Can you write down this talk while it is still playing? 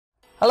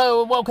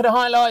Hello and welcome to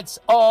highlights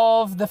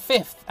of the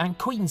 5th and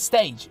Queen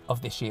stage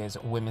of this year's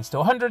Women's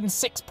Tour.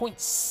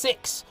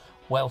 106.6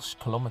 Welsh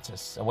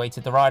kilometres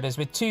awaited the riders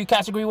with 2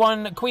 Category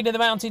 1 Queen of the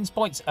Mountains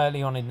points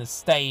early on in the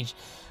stage,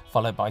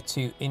 followed by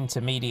 2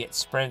 intermediate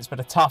sprints, but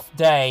a tough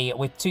day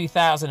with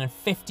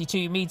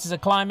 2,052 metres of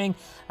climbing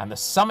and the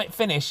summit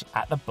finish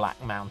at the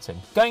Black Mountain.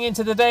 Going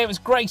into the day, it was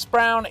Grace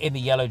Brown in the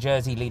yellow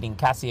jersey leading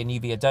Kasia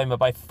Niewiadoma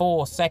by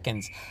 4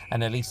 seconds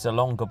and Elisa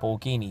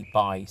Longa-Borghini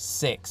by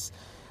 6.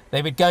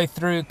 They would go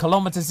through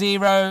kilometre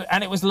 0,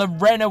 and it was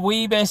Lorena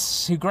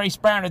Wiebes, who Grace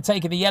Brown had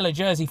taken the yellow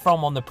jersey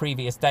from on the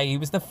previous day, who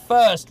was the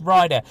first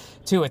rider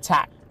to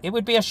attack. It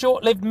would be a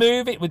short-lived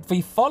move. It would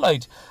be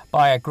followed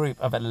by a group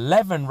of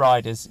 11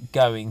 riders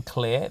going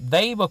clear.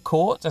 They were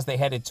caught as they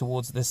headed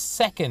towards the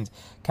second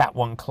Cat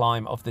 1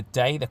 climb of the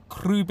day, the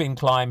Krubin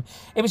climb.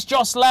 It was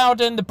Joss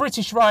Loudon, the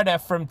British rider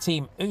from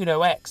Team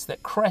Uno X,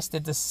 that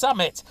crested the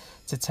summit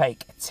to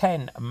take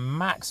 10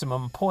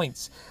 maximum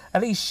points.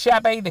 Elise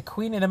Chabet, the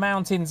Queen of the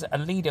Mountains, a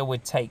leader,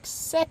 would take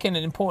second,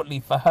 and importantly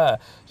for her,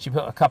 she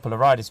put a couple of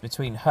riders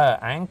between her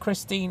and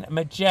Christine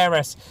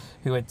Majerus,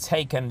 who had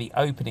taken the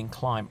opening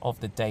climb of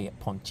the day at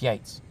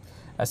Pont-Yates.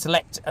 A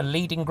select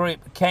leading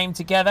group came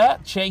together,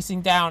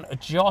 chasing down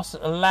Joss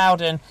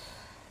Loudon,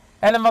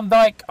 Ellen van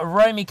Dijk,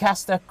 Romy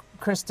Castor,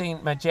 Christine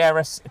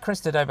Majerus,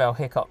 Krista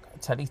Dobell-Hickok,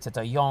 Talita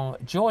de Jong,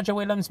 Georgia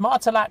Willems,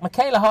 Marta Lack,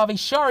 Michaela Harvey,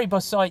 Shari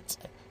Bossait,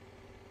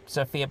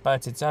 Sophia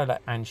Bertizzola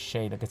and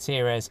Shayla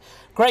Gutierrez.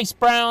 Grace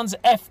Brown's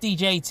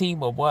FDJ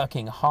team were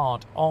working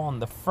hard on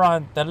the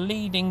front. The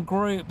leading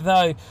group,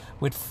 though,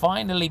 would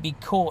finally be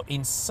caught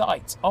in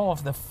sight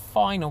of the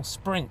final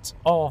sprint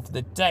of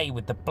the day,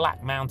 with the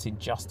Black Mountain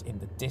just in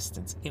the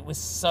distance. It was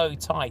so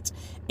tight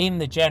in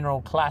the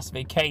general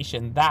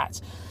classification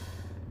that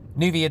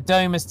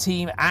Niewiadoma's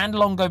team and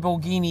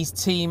Longa-Borghini's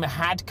team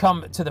had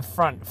come to the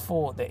front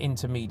for the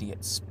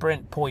intermediate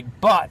sprint point,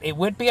 but it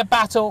would be a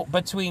battle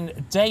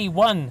between day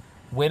 1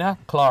 winner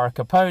Clara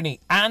Caponi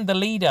and the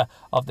leader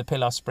of the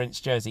Pilar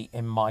Sprints jersey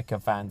in Micah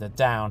van der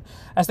Down.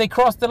 As they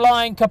crossed the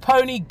line,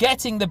 Caponi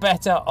getting the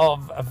better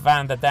of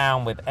van der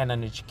Down, with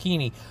Elena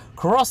Cecchini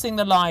crossing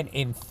the line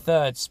in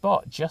 3rd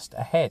spot, just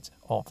ahead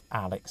of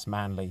Alex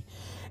Manley.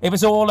 It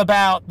was all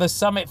about the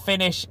summit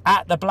finish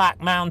at the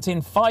Black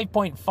Mountain,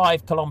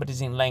 5.5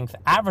 kilometres in length,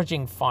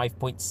 averaging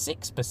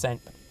 5.6%,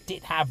 but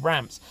did have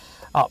ramps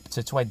up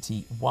to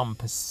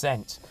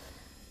 21%.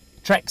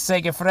 Trek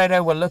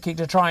Segafredo were looking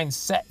to try and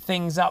set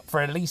things up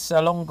for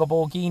Elisa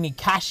Longa-Borghini.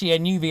 Kasia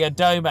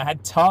Niewiadoma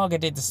had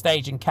targeted the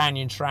stage, and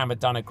Canyon Schramm had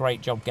done a great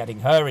job getting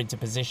her into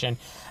position.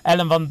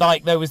 Ellen van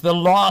Dijk, though, was the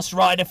last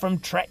rider from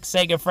Trek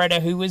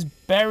Segafredo who was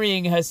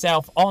burying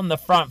herself on the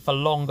front for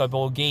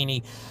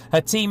Longa-Borghini.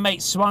 Her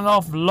teammate swung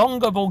off.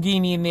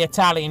 Longa-Borghini in the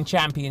Italian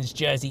champions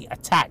jersey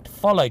attacked,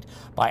 followed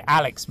by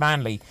Alex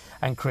Manley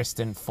and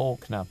Kristen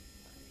Faulkner.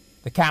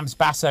 The Camps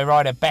Basso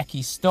rider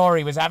Becky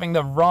Story was having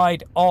the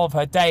ride of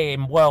her day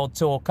in World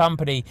Tour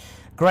company.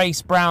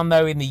 Grace Brown,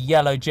 though, in the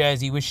yellow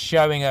jersey, was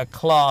showing her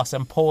class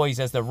and poise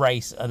as the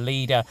race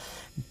leader.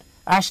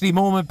 Ashley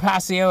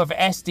Moorman-Passio of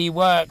SD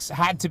Works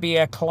had to be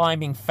a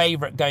climbing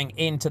favourite going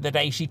into the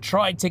day. She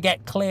tried to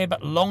get clear,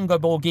 but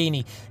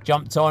Longa-Borghini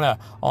jumped on her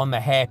on the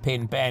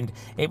hairpin bend.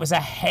 It was a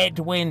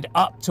headwind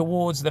up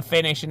towards the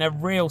finish and a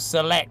real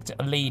select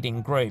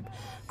leading group.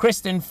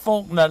 Kristen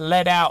Faulkner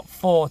led out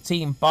for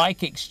Team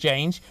Bike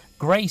Exchange.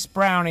 Grace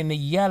Brown in the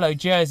yellow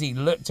jersey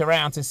looked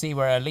around to see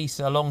where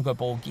Elisa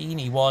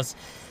Longa-Borghini was.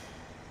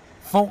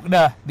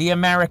 Faulkner, the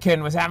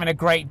American, was having a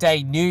great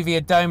day.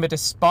 Niewiadoma,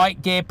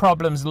 despite gear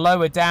problems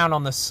lower down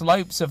on the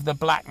slopes of the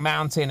Black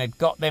Mountain, had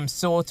got them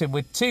sorted.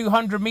 With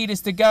 200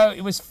 metres to go,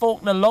 it was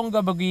Faulkner,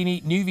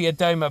 Longa-Borghini,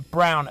 Niewiadoma,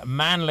 Brown,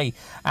 Manley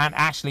and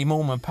Ashley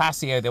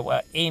Moorman-Passio that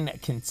were in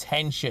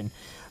contention.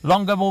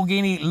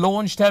 Longa-Borghini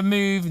launched her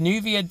move.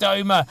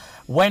 Niewiadoma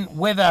went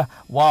with her,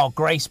 while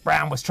Grace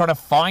Brown was trying to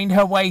find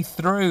her way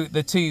through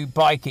the 2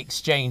 Bike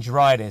Exchange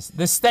riders.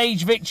 The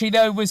stage victory,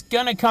 though, was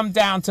going to come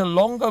down to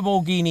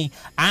Longa-Borghini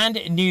and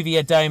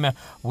Niewiadoma,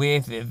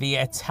 with the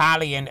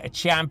Italian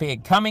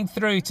champion coming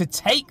through to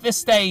take the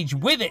stage,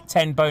 with it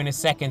 10 bonus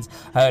seconds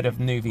ahead of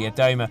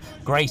Niewiadoma.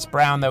 Grace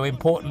Brown, though,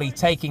 importantly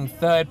taking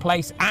 3rd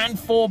place and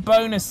 4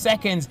 bonus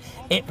seconds.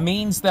 It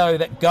means, though,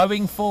 that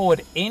going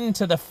forward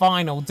into the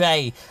final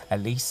day,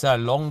 Elisa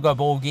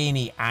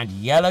Longa-Borghini and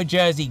yellow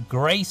jersey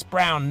Grace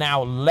Brown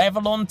now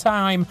level on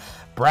time.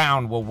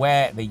 Brown will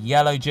wear the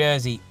yellow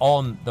jersey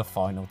on the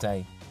final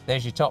day.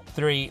 There's your top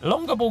 3.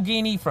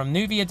 Longa-Borghini from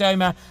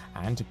Niewiadoma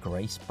and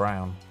Grace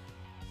Brown.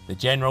 The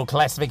general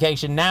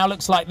classification now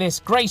looks like this.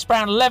 Grace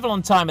Brown level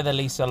on time with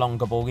Elisa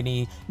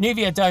Longa-Borghini.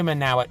 Niewiadoma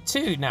now at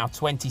 2, now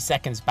 20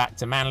 seconds back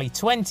to Manley,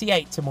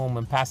 28 to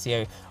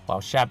Moorman-Passio, while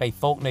Chabet,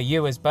 Faulkner,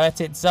 Ewers,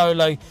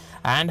 Bertizzola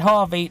and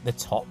Harvey the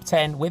top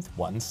 10 with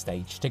 1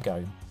 stage to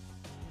go.